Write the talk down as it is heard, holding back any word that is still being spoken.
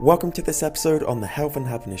Welcome to this episode on the Health and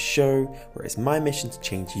Happiness Show, where it's my mission to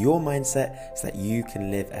change your mindset so that you can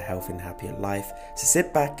live a healthy and happier life. So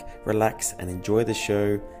sit back, relax, and enjoy the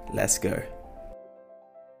show. Let's go.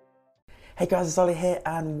 Hey guys, it's Ollie here,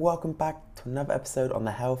 and welcome back to another episode on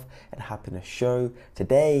the Health and Happiness Show.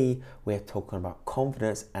 Today, we're talking about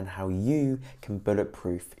confidence and how you can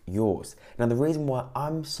bulletproof yours. Now, the reason why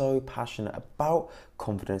I'm so passionate about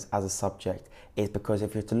confidence as a subject is because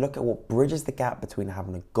if you're to look at what bridges the gap between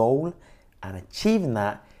having a goal and achieving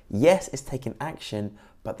that, yes, it's taking action,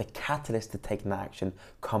 but the catalyst to taking that action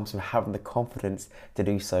comes from having the confidence to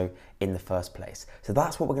do so in the first place. So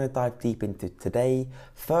that's what we're going to dive deep into today.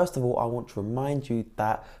 First of all, I want to remind you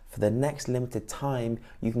that for the next limited time,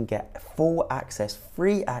 you can get full access,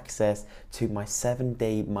 free access to my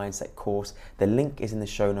 7-day mindset course. The link is in the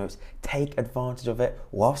show notes. Take advantage of it.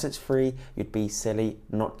 Whilst it's free, you'd be silly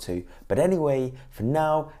not to. But anyway, for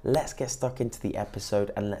now, let's get stuck into the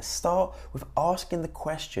episode, and let's start with asking the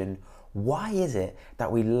question, why is it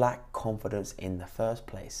that we lack confidence in the first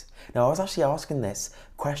place? Now, I was actually asking this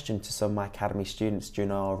question to some of my academy students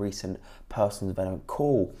during our recent personal development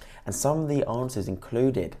call, and some of the answers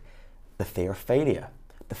included the fear of failure,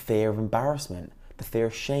 the fear of embarrassment, the fear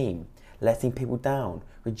of shame, letting people down,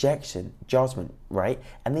 rejection, judgment, right?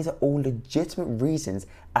 And these are all legitimate reasons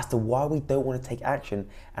as to why we don't want to take action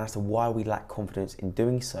and as to why we lack confidence in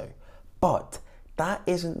doing so. But that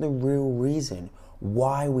isn't the real reason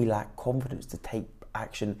why we lack confidence to take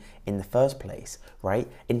action in the first place, right?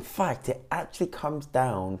 In fact, it actually comes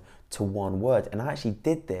down to one word. And I actually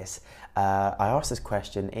did this. I asked this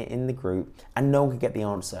question in the group and no one could get the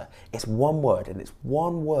answer. It's one word, and it's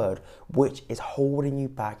one word which is holding you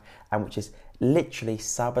back and which is literally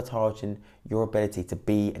sabotaging your ability to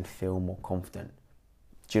be and feel more confident.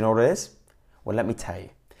 Do you know what it is? Well, let me tell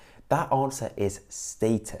you. That answer is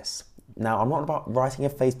status. Now, I'm not about writing a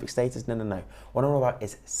Facebook status, no. What I'm about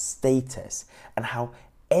is status, and how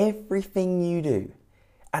everything you do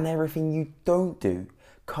and everything you don't do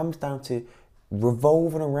comes down to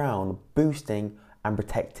revolving around boosting and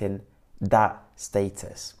protecting that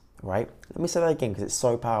status, right? Let me say that again because it's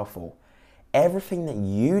so powerful. Everything that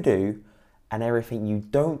you do and everything you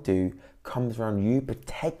don't do comes around you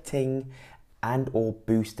protecting and or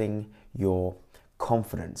boosting your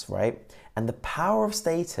confidence, right? And the power of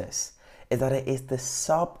status is that it is the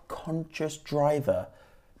subconscious driver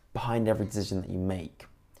behind every decision that you make.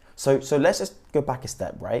 So let's just go back a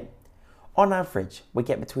step, right? On average, we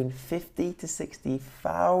get between 50 to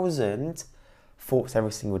 60,000 thoughts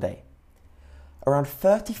every single day. Around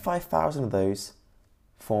 35,000 of those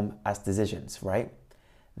form as decisions, right?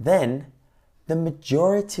 Then the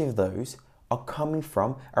majority of those are coming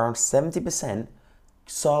from around 70%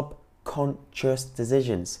 subconscious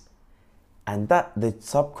decisions. And that the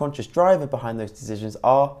subconscious driver behind those decisions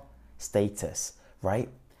are status, right?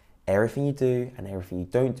 Everything you do and everything you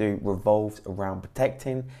don't do revolves around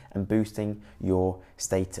protecting and boosting your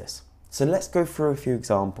status. So let's go through a few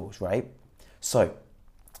examples, right? So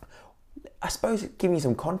I suppose giving you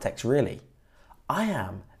some context, really. I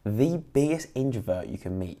am the biggest introvert you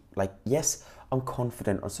can meet. Like, yes, I'm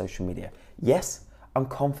confident on social media. Yes, I'm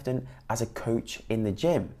confident as a coach in the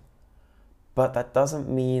gym. But that doesn't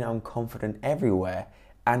mean I'm confident everywhere.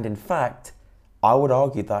 And in fact, I would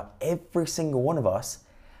argue that every single one of us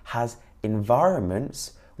has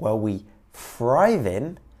environments where we thrive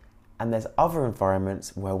in, and there's other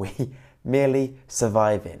environments where we merely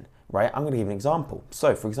survive in, right? I'm going to give an example.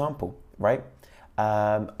 So, for example, right,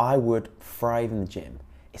 I would thrive in the gym.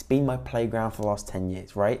 It's been my playground for the last 10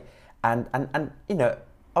 years, right? And you know,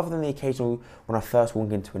 other than the occasional, when I first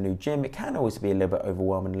walk into a new gym, it can always be a little bit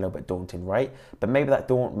overwhelming, a little bit daunting, right? But maybe that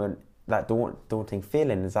daunting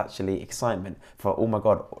feeling is actually excitement for, oh my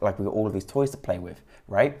God, like we've got all of these toys to play with,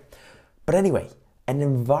 right? But anyway, an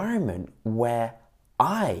environment where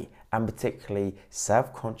I am particularly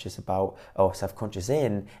self-conscious about, or self-conscious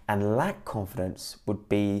in, and lack confidence would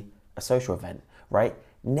be a social event, right?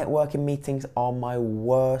 Networking meetings are my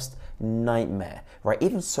worst nightmare, right?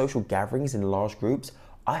 Even social gatherings in large groups,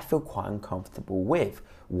 I feel quite uncomfortable with.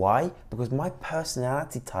 Why? Because my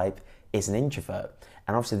personality type is an introvert.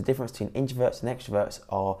 And obviously the difference between introverts and extroverts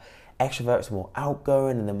are extroverts are more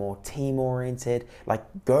outgoing and they're more team oriented. Like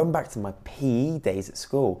going back to my PE days at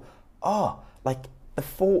school, like the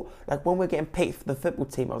thought, like when we're getting picked for the football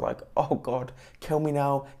team, I was like, oh God, kill me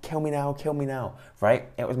now, right?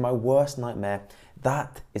 It was my worst nightmare.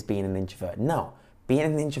 That is being an introvert. Now, being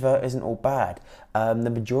an introvert isn't all bad. The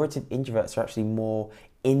majority of introverts are actually more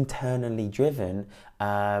internally driven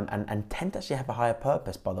and tend to actually have a higher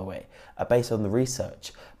purpose, by the way, based on the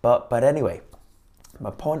research. But anyway,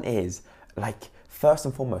 my point is, like, first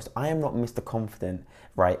and foremost, I am not Mr. Confident,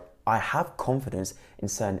 right? I have confidence in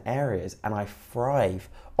certain areas and I thrive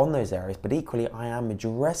on those areas, but equally I am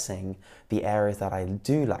addressing the areas that I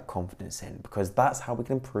do lack confidence in, because that's how we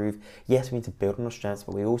can improve. Yes, we need to build on our strengths,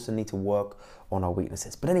 but we also need to work on our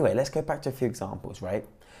weaknesses. But anyway, let's go back to a few examples, right?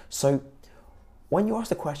 So when you ask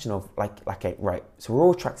the question of okay, right, so we're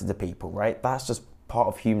all attracted to people, right? That's just part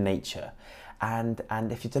of human nature. And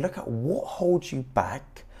if you're to look at what holds you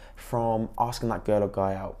back from asking that girl or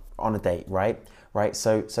guy out on a date, right?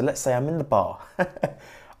 So let's say I'm in the bar.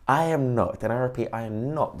 I am not, and I repeat, I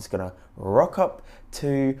am not just gonna rock up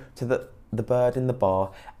to the bird in the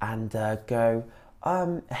bar and go,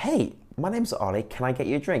 hey, my name's Ollie, can I get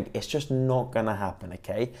you a drink? It's just not gonna happen,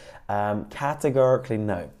 okay? Categorically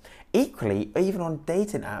no. Equally, even on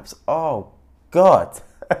dating apps, oh God,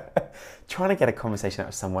 trying to get a conversation out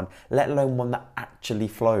with someone, let alone one that actually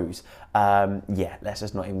flows. Yeah, let's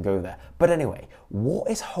just not even go there. But anyway, what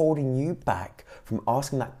is holding you back from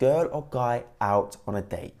asking that girl or guy out on a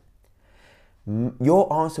date?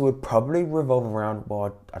 Your answer would probably revolve around,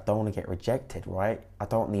 well, I don't want to get rejected, right? I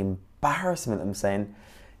don't want the embarrassment of them saying,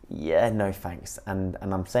 yeah, no thanks. And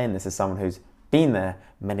I'm saying this as someone who's been there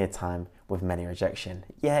many a time with many rejection.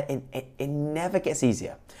 Yeah, it never gets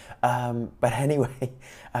easier. But anyway,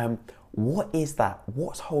 what is that?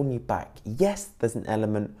 What's holding you back? Yes, there's an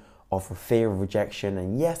element of a fear of rejection,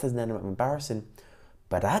 and yes, there's an element of embarrassing,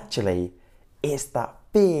 but actually, it's that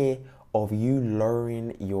fear of you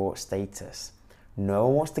lowering your status. No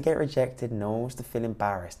one wants to get rejected, no one wants to feel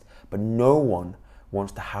embarrassed, but no one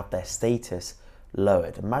wants to have their status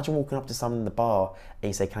lowered. Imagine walking up to someone in the bar and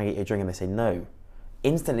you say, can I get you a drink? And they say no.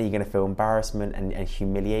 Instantly you're going to feel embarrassment and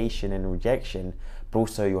humiliation and rejection, but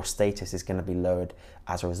also your status is going to be lowered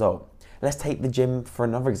as a result. Let's take the gym for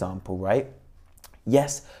another example, right?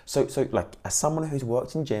 Yes, so like as someone who's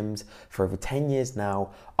worked in gyms for over 10 years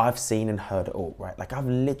now, I've seen and heard it all, right? Like I've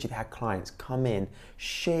literally had clients come in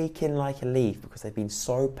shaking like a leaf because they've been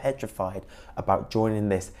so petrified about joining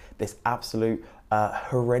this absolute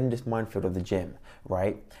horrendous minefield of the gym,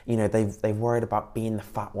 right? You know, they've worried about being the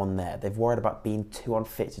fat one there. They've worried about being too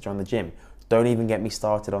unfit to join the gym. Don't even get me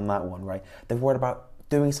started on that one, right? They've worried about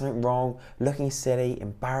doing something wrong, looking silly,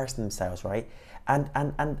 embarrassing themselves, right? And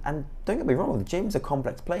don't get me wrong, the gym's a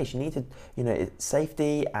complex place. You need to, you know,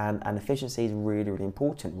 safety and efficiency is really, really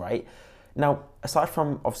important, right? Now, aside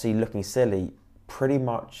from obviously looking silly, pretty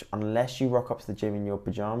much unless you rock up to the gym in your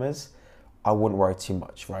pajamas, I wouldn't worry too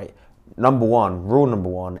much, right? Rule number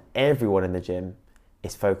one, everyone in the gym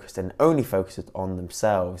is focused and only focused on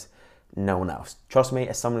themselves, no one else. Trust me,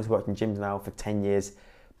 as someone who's worked in gyms now for 10 years,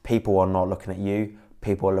 people are not looking at you,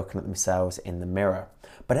 people are looking at themselves in the mirror.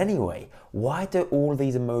 But anyway, why do all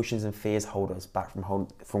these emotions and fears hold us back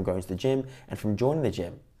from going to the gym and from joining the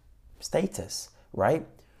gym? Status, right?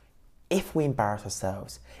 If we embarrass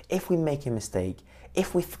ourselves, if we make a mistake,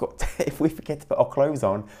 if we forget to put our clothes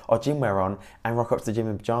on, our gym wear on, and rock up to the gym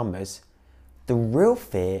in pajamas, the real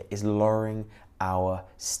fear is lowering our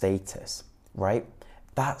status, right?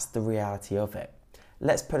 That's the reality of it.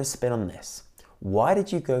 Let's put a spin on this. Why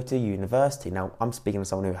did you go to university? Now, I'm speaking to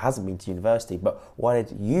someone who hasn't been to university, but why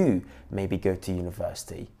did you maybe go to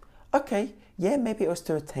university? Okay, yeah, maybe it was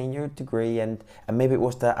to attain your degree and maybe it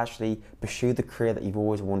was to actually pursue the career that you've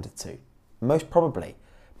always wanted to. Most probably.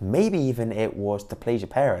 Maybe even it was to please your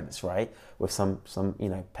parents, right? With some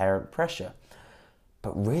parent pressure.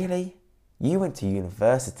 But really, you went to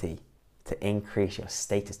university to increase your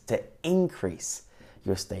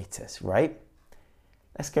status, right?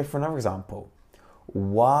 Let's go for another example.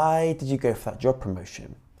 Why did you go for that job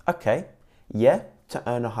promotion? Okay, yeah, to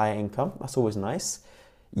earn a higher income, that's always nice.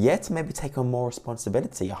 Yeah, to maybe take on more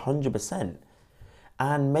responsibility, 100%.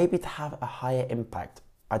 And maybe to have a higher impact,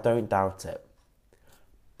 I don't doubt it.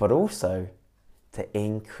 But also to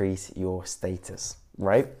increase your status,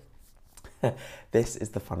 right? This is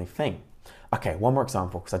the funny thing. Okay, one more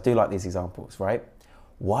example, because I do like these examples, right?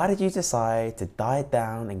 Why did you decide to diet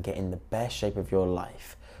down and get in the best shape of your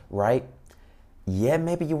life, right? Yeah,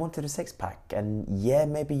 maybe you wanted a six-pack, and yeah,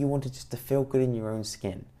 maybe you wanted just to feel good in your own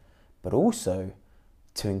skin, but also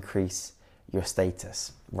to increase your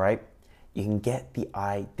status, right? You can get the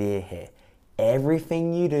idea here.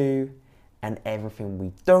 Everything you do and everything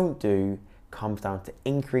we don't do comes down to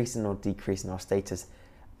increasing or decreasing our status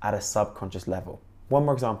at a subconscious level. One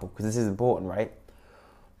more example, because this is important, right?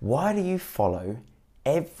 Why do you follow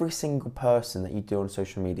every single person that you do on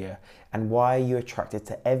social media, and why are you attracted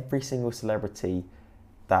to every single celebrity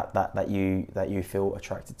that you feel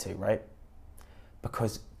attracted to, right?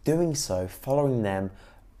 Because doing so, following them,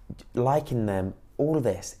 liking them, all of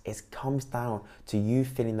this comes down to you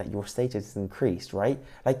feeling that your status is increased, right?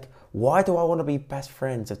 Like, why do I want to be best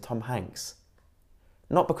friends with Tom Hanks?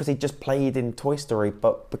 Not because he just played in Toy Story,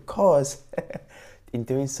 but because in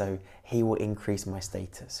doing so, he will increase my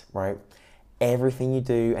status, right? Everything you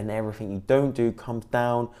do and everything you don't do comes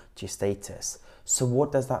down to your status. So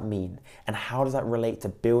what does that mean? And how does that relate to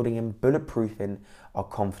building and bulletproofing our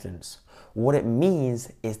confidence? What it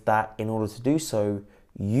means is that in order to do so,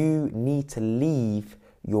 you need to leave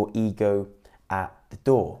your ego at the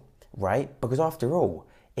door, right? Because after all,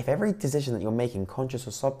 if every decision that you're making, conscious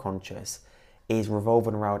or subconscious, is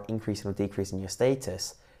revolving around increasing or decreasing your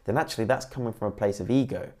status, then actually that's coming from a place of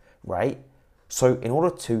ego, right? So in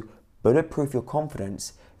order to bulletproof your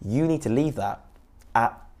confidence, you need to leave that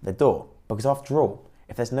at the door. Because after all,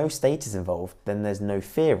 if there's no status involved, then there's no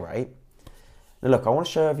fear, right? Now look, I want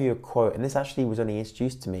to share with you a quote, and this actually was only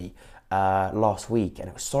introduced to me last week, and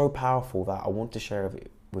it was so powerful that I want to share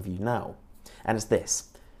it with you now. And it's this.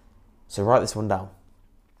 So write this one down.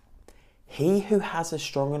 He who has a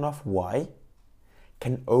strong enough why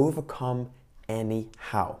can overcome any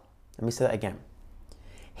how. Let me say that again.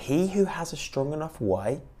 He who has a strong enough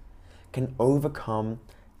why can overcome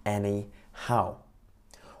any how.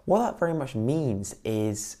 What that very much means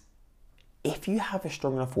is if you have a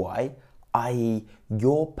strong enough why, i.e.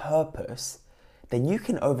 your purpose, then you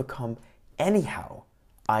can overcome any how,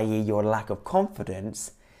 i.e. your lack of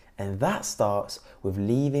confidence, and that starts with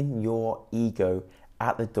leaving your ego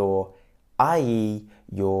at the door, i.e.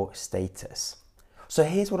 your status. So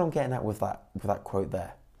here's what I'm getting at with that quote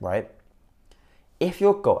there, right? If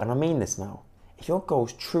your goal, and I mean this now, if your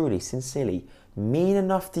goals truly, sincerely mean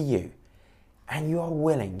enough to you, and you are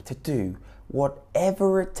willing to do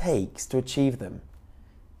whatever it takes to achieve them,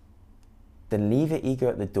 then leave your ego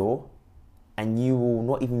at the door, and you will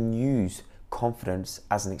not even use confidence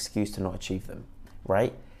as an excuse to not achieve them,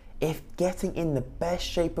 right? If getting in the best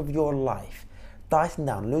shape of your life, dieting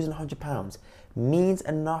down, losing 100 pounds, means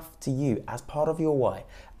enough to you as part of your why,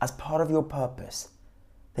 as part of your purpose,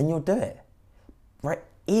 then you'll do it, right?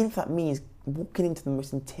 Even if that means walking into the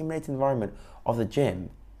most intimidating environment of the gym,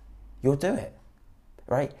 you'll do it,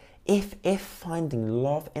 right? If finding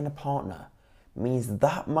love in a partner means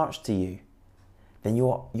that much to you, then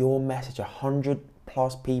you'll message 100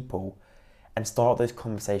 plus people and start those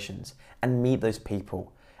conversations and meet those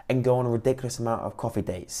people and go on a ridiculous amount of coffee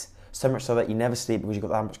dates. So much so that you never sleep because you've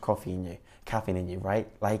got that much caffeine in you, right?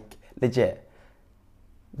 Like, legit.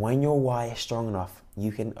 When your why is strong enough,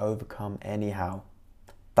 you can overcome anyhow.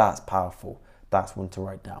 That's powerful. That's one to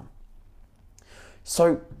write down.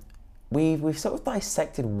 So we've sort of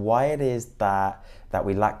dissected why it is that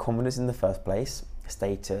we lack confidence in the first place,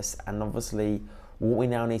 status, and obviously what we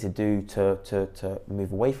now need to do to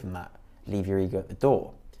move away from that. Leave your ego at the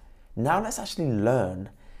door. Now let's actually learn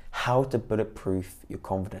how to bulletproof your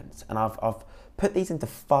confidence. And I've put these into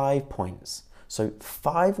 5 points. So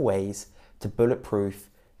 5 ways to bulletproof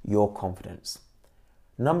your confidence.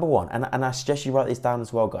 Number 1, and I suggest you write these down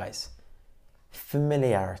as well, guys.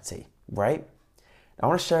 Familiarity, right? I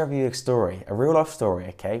want to share with you a story, a real life story,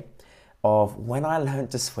 okay, of when I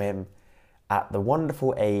learned to swim at the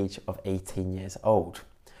wonderful age of 18 years old.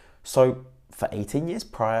 So for 18 years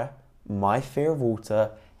prior, my fear of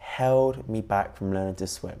water held me back from learning to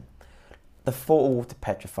swim. The thought of water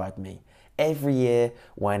petrified me. Every year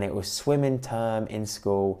when it was swimming term in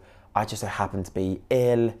school, I just so happened to be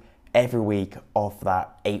ill every week of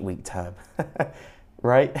that 8-week term,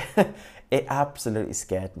 right? It absolutely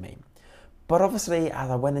scared me. But obviously, as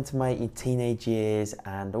I went into my teenage years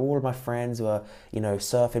and all of my friends were,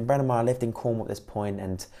 surfing. Brandon and I lived in Cornwall at this point,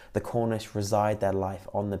 and the Cornish reside their life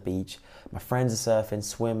on the beach. My friends are surfing,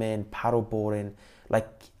 swimming, paddleboarding. Like,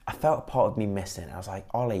 I felt a part of me missing. I was like,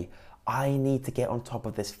 Ollie, I need to get on top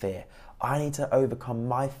of this fear. I need to overcome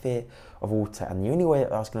my fear of water. And the only way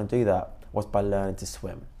that I was going to do that was by learning to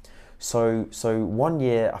swim. So one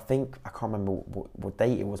year, I can't remember what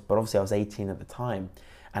date it was, but obviously I was 18 at the time.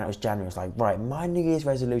 And it was January. I was like, right, my New Year's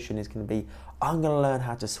resolution is going to be, I'm going to learn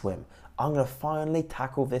how to swim. I'm going to finally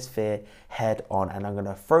tackle this fear head on, and I'm going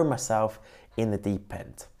to throw myself in the deep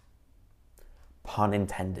end. Pun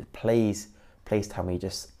intended. Please tell me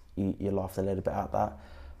you laughed a little bit at that.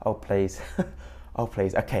 Oh, please. Oh,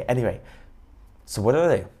 please. Okay, anyway. So what did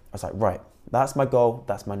I do? I was like, right, that's my goal.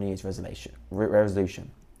 That's my New Year's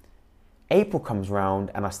resolution. April comes round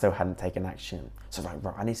and I still hadn't taken action. So I was like,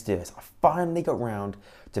 right, I need to do this. I finally got round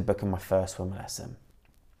to booking my first swim lesson.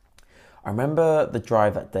 I remember the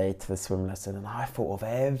drive that day to the swim lesson, and I thought of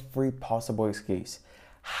every possible excuse.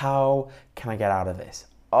 How can I get out of this?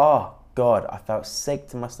 Oh God, I felt sick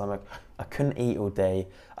to my stomach. I couldn't eat all day.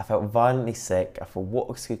 I felt violently sick. I thought, what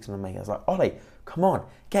excuse can I make? I was like, Ollie, come on,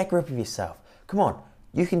 get a grip of yourself. Come on,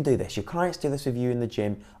 you can do this. Your clients do this with you in the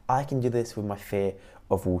gym. I can do this with my fear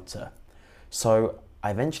of water. So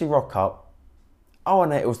I eventually rock up. Oh,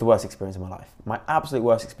 and it was the worst experience of my life. My absolute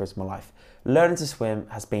worst experience of my life. Learning to swim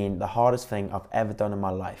has been the hardest thing I've ever done in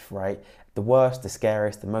my life, right? The worst, the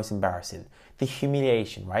scariest, the most embarrassing. The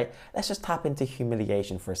humiliation, right? Let's just tap into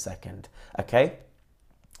humiliation for a second, okay?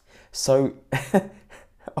 So,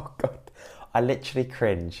 oh God, I literally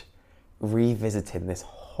cringe revisiting this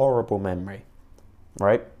horrible memory,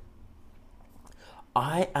 right?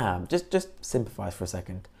 I am, just sympathize for a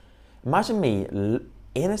second. Imagine me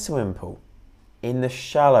in a swimming pool, in the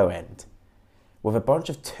shallow end, with a bunch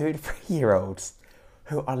of 2 to 3 year olds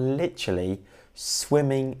who are literally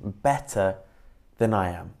swimming better than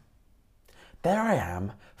I am. There I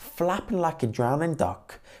am, flapping like a drowning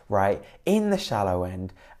duck, right, in the shallow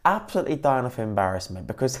end, absolutely dying of embarrassment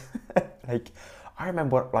because, like, I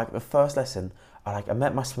remember, like, the first lesson, I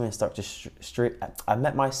met my swimming instructor,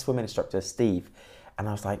 Steve, and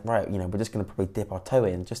I was like, right, you know, we're just going to probably dip our toe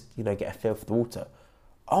in, just, you know, get a feel for the water.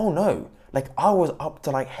 Oh no, like, I was up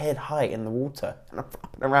to, like, head height in the water, and I'm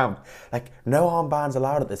flapping around, like, no armbands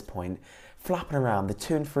allowed at this point, flapping around, the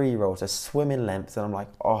 2 and 3 year olds are swimming lengths, and I'm like,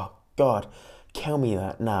 oh God, kill me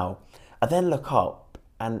that now. I then look up,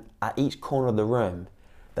 and at each corner of the room,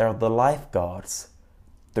 there are the lifeguards,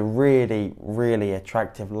 the really, really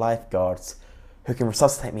attractive lifeguards who can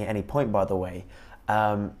resuscitate me at any point, by the way.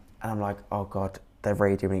 And I'm like, oh God, they're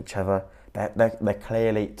radioing each other. They're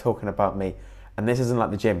clearly talking about me. And this isn't like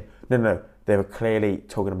the gym. No, they were clearly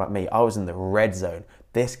talking about me. I was in the red zone.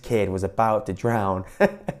 This kid was about to drown.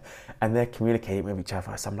 And they're communicating with each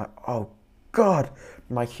other. So I'm like, oh God,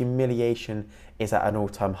 my humiliation is at an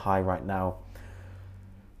all-time high right now.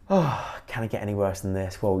 Oh, can it get any worse than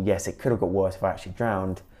this? Well, yes, it could have got worse if I actually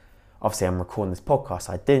drowned. Obviously, I'm recording this podcast,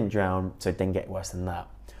 so I didn't drown, so it didn't get worse than that.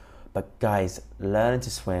 But guys, learning to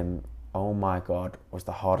swim, oh my God, was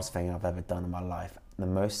the hardest thing I've ever done in my life. The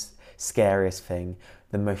most scariest thing,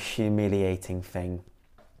 the most humiliating thing.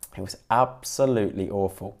 It was absolutely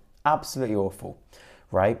awful,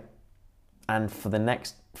 right? And for the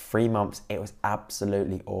next 3 months, it was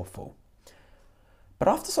absolutely awful. But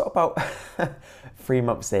after sort of about 3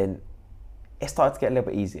 months in, it started to get a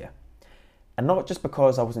little bit easier. And not just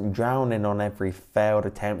because I wasn't drowning on every failed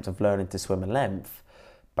attempt of learning to swim a length,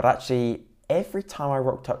 but actually every time I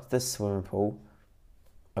rocked up to the swimming pool,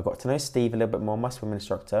 I got to know Steve a little bit more, my swimming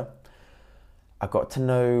instructor. I got to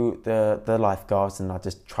know the lifeguards, and I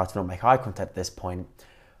just tried to not make eye contact at this point.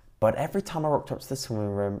 But every time I rocked up to the swimming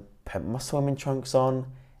room, put my swimming trunks on,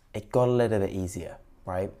 it got a little bit easier,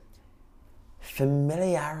 right?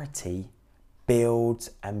 Familiarity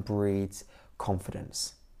builds and breeds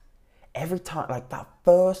confidence. Every time, like that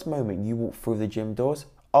first moment you walk through the gym doors,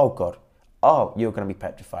 oh God, oh, you're going to be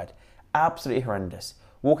petrified. Absolutely horrendous.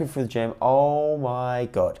 Walking through the gym, oh my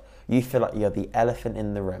God, you feel like you're the elephant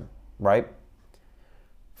in the room, right?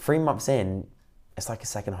 3 months in, it's like a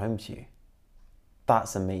second home to you.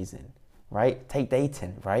 That's amazing, right? Take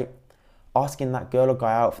dating, right? Asking that girl or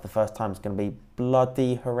guy out for the first time is going to be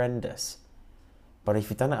bloody horrendous. But if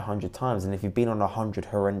you've done it 100 times, and if you've been on 100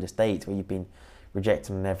 horrendous dates where you've been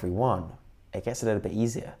rejected on every one, it gets a little bit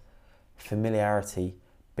easier. Familiarity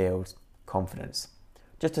builds confidence.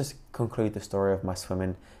 Just to conclude the story of my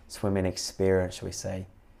swimming experience, shall we say,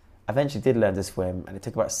 I eventually did learn to swim, and it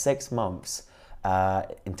took about 6 months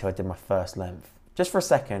until I did my first length. Just for a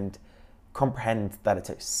second, comprehend that it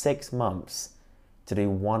took 6 months to do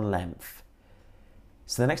one length.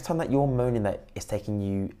 So the next time that you're moaning that it's taking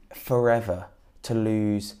you forever to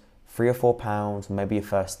lose 3 or 4 pounds, maybe your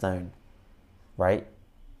first stone, right?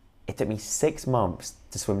 It took me 6 months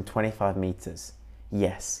to swim 25 meters.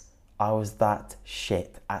 Yes, I was that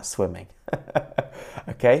shit at swimming.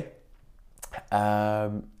 Okay?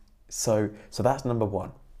 So that's number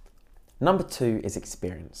one. Number two is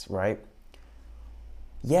experience, right?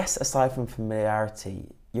 Yes, aside from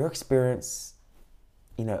familiarity, your experience,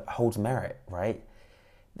 holds merit, right?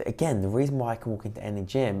 Again, the reason why I can walk into any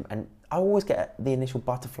gym, and I always get the initial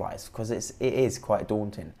butterflies because it is quite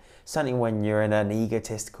daunting. Certainly when you're in an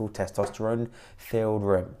egotistical, testosterone-filled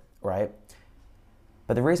room, right?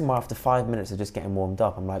 But the reason why after 5 minutes of just getting warmed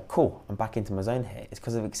up, I'm like, cool, I'm back into my zone here. It's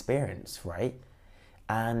because of experience, right?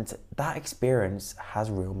 And that experience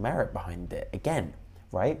has real merit behind it. Again,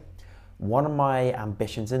 right? One of my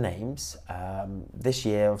ambitions and aims this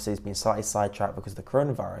year, obviously, has been slightly sidetracked because of the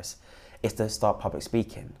coronavirus, is to start public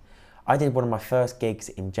speaking. I did one of my first gigs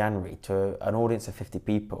in January to an audience of 50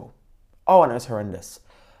 people. Oh, and it was horrendous.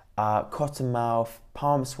 cotton mouth,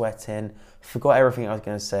 palm sweating, forgot everything I was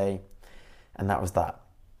going to say, and that was that.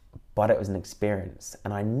 But it was an experience,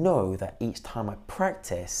 and I know that each time I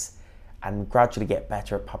practice and gradually get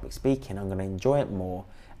better at public speaking, I'm going to enjoy it more,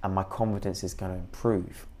 and my confidence is going to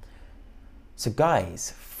improve. So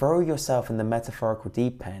guys, throw yourself in the metaphorical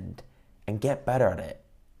deep end and get better at it,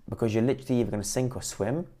 because you're literally either going to sink or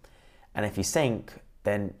swim. And if you sink,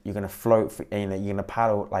 then you're going to float, you're going to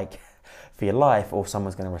paddle like for your life, or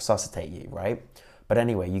someone's going to resuscitate you, right? But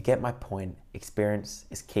anyway, you get my point. Experience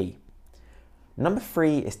is key. Number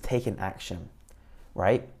 3 is taking action,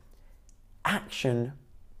 right? Action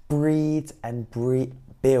breeds and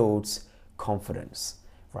builds confidence,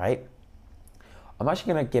 right? I'm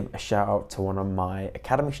actually going to give a shout out to one of my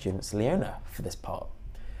academy students, Leona, for this part.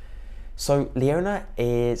 So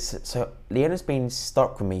Leona's been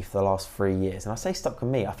stuck with me for the last 3 years. And I say stuck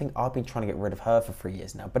with me, I think I've been trying to get rid of her for 3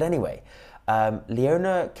 years now. But anyway,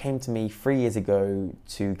 Leona came to me 3 years ago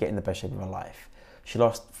to get in the best shape of her life. She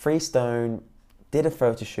lost 3 stone, did a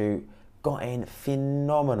photo shoot, got in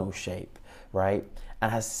phenomenal shape, right?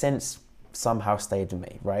 And has since somehow stayed with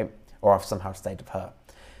me, right? Or I've somehow stayed with her.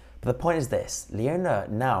 But the point is this, Leona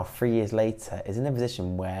now, 3 years later, is in a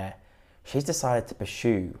position where she's decided to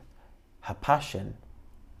pursue her passion,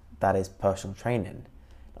 that is personal training.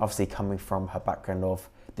 Obviously coming from her background of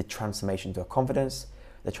the transformation to her confidence,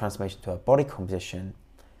 the transformation to her body composition,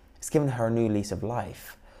 it's given her a new lease of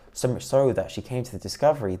life. So much so that she came to the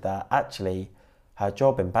discovery that actually her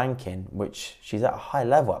job in banking, which she's at a high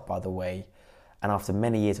level at, by the way, and after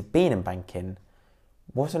many years of being in banking,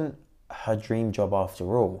 wasn't her dream job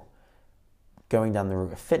after all. Going down the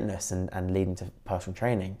route of fitness and leading to personal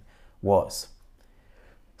training was.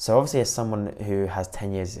 So obviously, as someone who has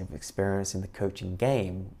 10 years of experience in the coaching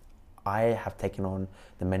game, I have taken on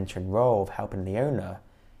the mentoring role of helping Leona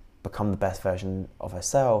become the best version of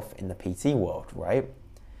herself in the PT world, right?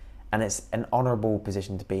 And it's an honorable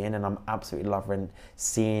position to be in, and I'm absolutely loving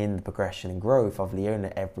seeing the progression and growth of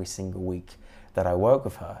Leona every single week that I work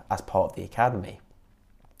with her as part of the academy.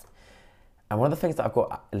 And one of the things that I've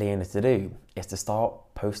got Leona to do is to start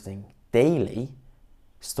posting daily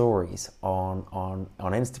stories on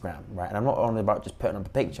Instagram, right? And I'm not only about just putting up a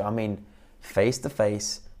picture, I mean face to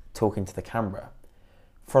face, talking to the camera.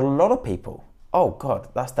 For a lot of people, oh God,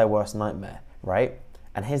 that's their worst nightmare, right?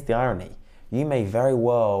 And here's the irony. You may very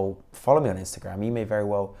well follow me on Instagram, you may very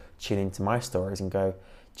well tune into my stories and go,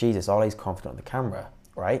 Jesus, Ollie's confident on the camera,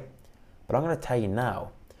 right? But I'm gonna tell you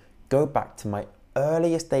now, go back to my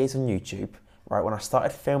earliest days on YouTube, right? When I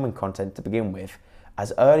started filming content to begin with,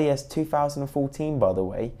 as early as 2014, by the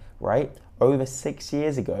way, right? Over 6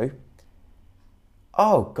 years ago.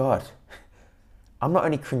 Oh God, I'm not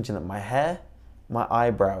only cringing at my hair, my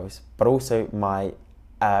eyebrows, but also my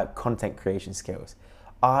content creation skills.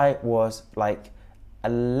 I was like a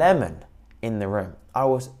lemon in the room. I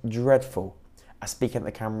was dreadful at speaking at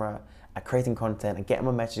the camera, at creating content, and getting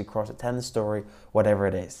my message across, at telling the story, whatever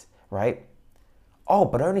it is, right? Oh,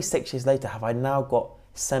 but only 6 years later have I now got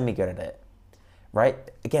semi-good at it, right?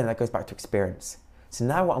 Again, that goes back to experience. So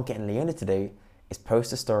now what I'm getting Leona to do is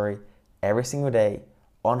post a story every single day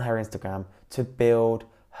on her Instagram to build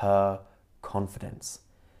her confidence.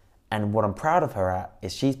 And what I'm proud of her at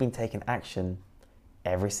is she's been taking action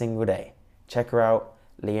every single day. Check her out,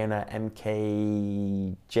 Leona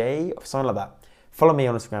MKJ or something like that. Follow me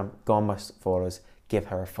on Instagram, go on my followers, give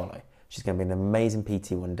her a follow. She's going to be an amazing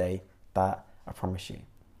PT one day, that I promise you.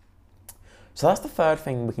 So that's the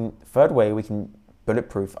third way we can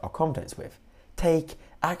bulletproof our confidence with. Take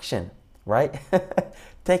action, right?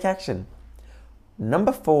 Take action.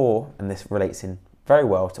 Number 4, and this relates in very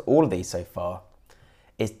well to all of these so far,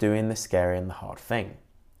 is doing the scary and the hard thing.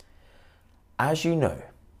 As you know,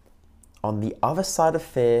 on the other side of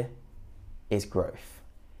fear is growth.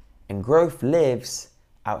 And growth lives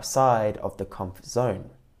outside of the comfort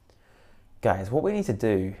zone. Guys, what we need to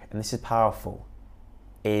do, and this is powerful,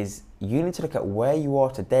 is you need to look at where you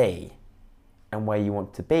are today and where you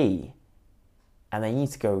want to be. And then you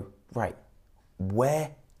need to go, right,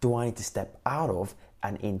 where do I need to step out of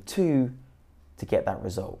and into to get that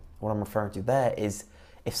result? What I'm referring to there is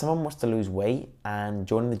if someone wants to lose weight and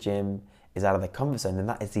joining the gym is out of their comfort zone, then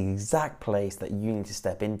that is the exact place that you need to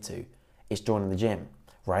step into, is joining the gym,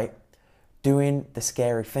 right? Doing the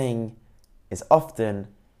scary thing is often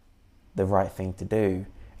the right thing to do.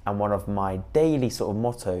 And one of my daily sort of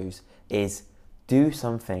mottos is do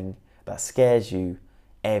something that scares you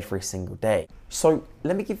every single day. So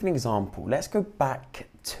let me give you an example. Let's go back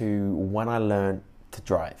to when I learned to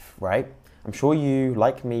drive, right? I'm sure you,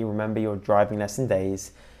 like me, remember your driving lesson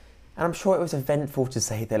days. And I'm sure it was eventful to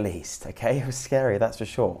say the least, okay? It was scary, that's for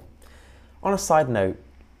sure. On a side note,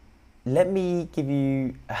 let me give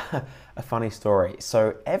you a funny story.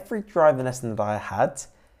 So every driving lesson that I had,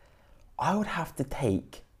 I would have to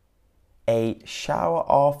take a shower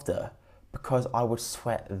after because I would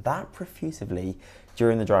sweat that profusively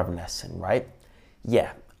during the driving lesson, right?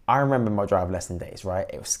 Yeah, I remember my driving lesson days, right?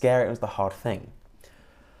 It was scary, it was the hard thing.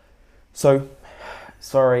 So,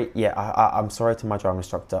 sorry, yeah, I'm sorry to my driving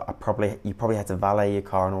instructor. You probably had to valet your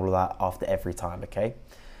car and all of that after every time, okay?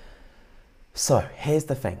 So, here's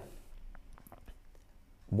the thing.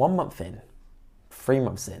 1 month in, 3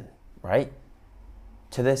 months in, right?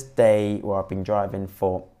 To this day, where I've been driving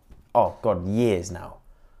for, oh God, years now,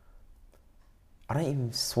 I don't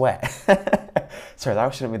even sweat. Sorry,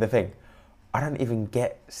 that shouldn't be the thing. I don't even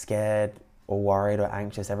get scared or worried or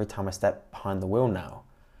anxious every time I step behind the wheel now,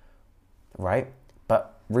 right?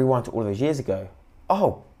 But rewind to all those years ago,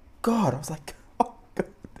 oh God, I was like, oh God,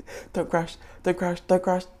 don't crash, don't crash, don't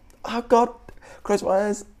crash. Oh God, close my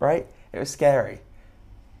eyes, right? It was scary.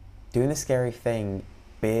 Doing the scary thing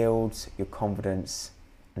builds your confidence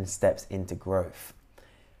and steps into growth.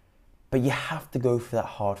 But you have to go through that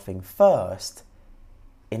hard thing first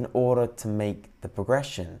in order to make the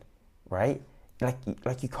progression, right?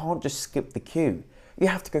 Like you can't just skip the queue. You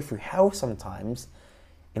have to go through hell sometimes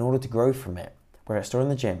in order to grow from it. Whether it's still in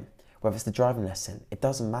the gym, whether it's the driving lesson, it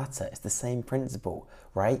doesn't matter. It's the same principle,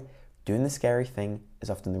 right? Doing the scary thing is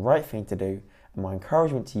often the right thing to do. And my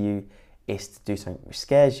encouragement to you is to do something which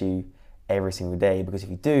scares you every single day, because if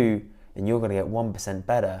you do, then you're going to get 1%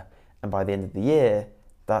 better. And by the end of the year,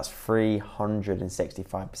 that's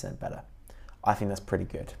 365% better. I think that's pretty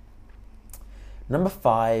good. Number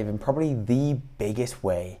 5, and probably the biggest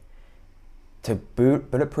way to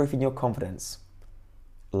bulletproofing your confidence,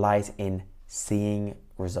 lies in seeing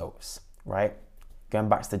results, right? Going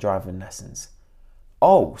back to the driving lessons.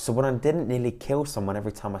 Oh, so when I didn't nearly kill someone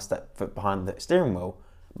every time I stepped foot behind the steering wheel,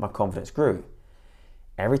 my confidence grew.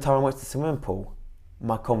 Every time I went to the swimming pool,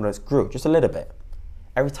 my confidence grew just a little bit.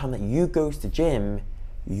 Every time that you go to the gym,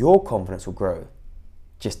 your confidence will grow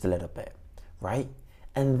just a little bit, right?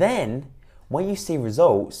 And then when you see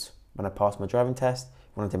results, when I passed my driving test,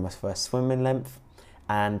 when I did my first swimming length,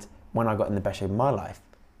 and when I got in the best shape of my life,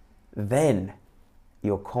 then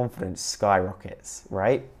your confidence skyrockets,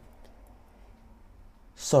 right?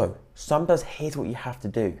 So sometimes here's what you have to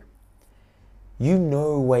do. You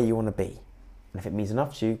know where you want to be. And if it means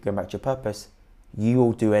enough to you, going back to your purpose, you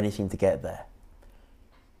will do anything to get there.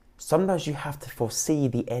 Sometimes you have to foresee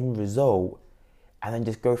the end result and then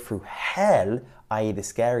just go through hell, i.e. the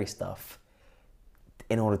scary stuff,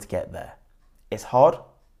 in order to get there. It's hard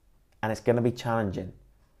and it's going to be challenging.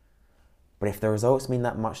 But if the results mean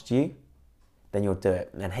that much to you, then you'll do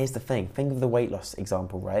it. And here's the thing. Think of the weight loss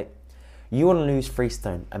example, right? You want to lose 3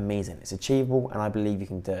 stone. Amazing. It's achievable and I believe you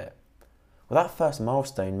can do it. Well, that first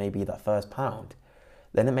milestone may be that first pound.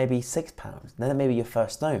 Then it may be 6 pounds. Then it may be your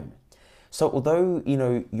first stone. So although,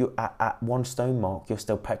 you're at 1 stone mark, you're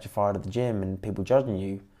still petrified at the gym and people judging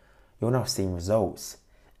you, you're now seeing results.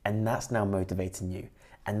 And that's now motivating you.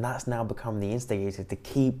 And that's now become the instigator to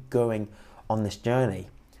keep going on this journey.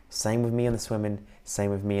 Same with me in the swimming,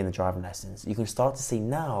 same with me in the driving lessons. You can start to see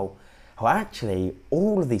now how actually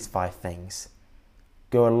all of these 5 things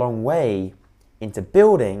go a long way into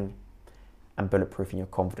building and bulletproofing your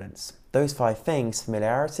confidence. Those 5 things: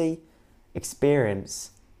 familiarity,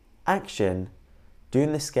 experience, action,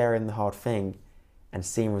 doing the scary and the hard thing, and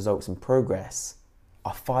seeing results and progress,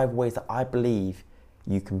 are 5 ways that I believe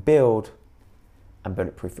you can build and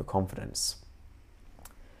bulletproof your confidence.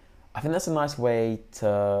 I think that's a nice way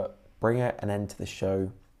to bring an end to the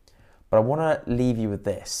show, but I want to leave you with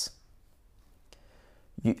this.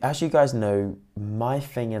 As you guys know, my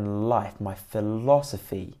thing in life, my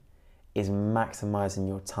philosophy, is maximizing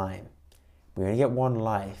your time. We only get 1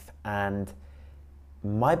 life, and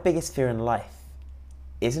my biggest fear in life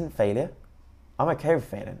isn't failure. I'm okay with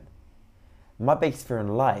failing. My biggest fear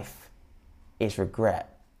in life is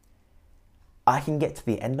regret. I can get to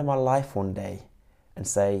the end of my life one day and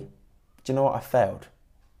say, do you know what, I failed,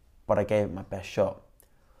 but I gave it my best shot.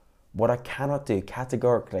 What I cannot do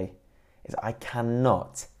categorically is I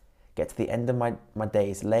cannot get to the end of my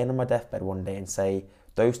days, laying on my deathbed one day and say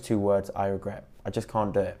those 2 words, I regret. I just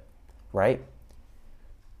can't do it, right?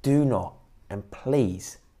 Do not, and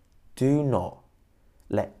please do not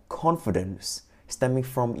let confidence stemming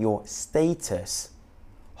from your status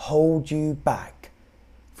hold you back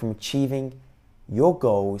from achieving your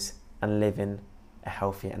goals and living a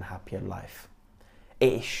healthier and happier life.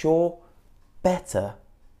 It is sure better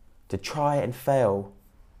to try and fail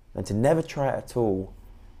than to never try it at all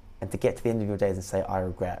and to get to the end of your days and say, I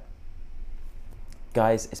regret.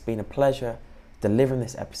 Guys, it's been a pleasure delivering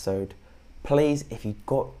this episode. Please, if you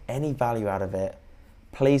got any value out of it,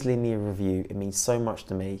 please leave me a review. It means so much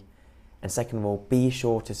to me. And second of all, be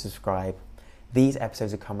sure to subscribe. These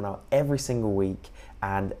episodes are coming out every single week,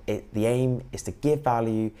 and the aim is to give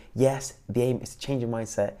value. Yes, the aim is to change your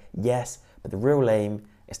mindset. Yes, but the real aim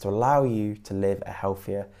is to allow you to live a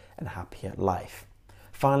healthier and happier life.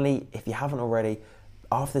 Finally, if you haven't already,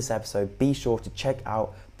 after this episode, be sure to check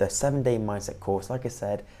out the 7-day mindset course. Like I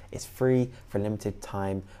said, it's free for a limited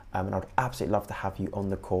time, and I'd absolutely love to have you on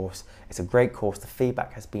the course. It's a great course. The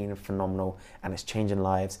feedback has been phenomenal, and it's changing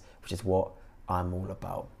lives, which is what I'm all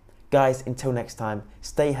about. Guys, until next time,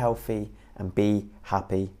 stay healthy and be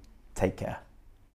happy. Take care.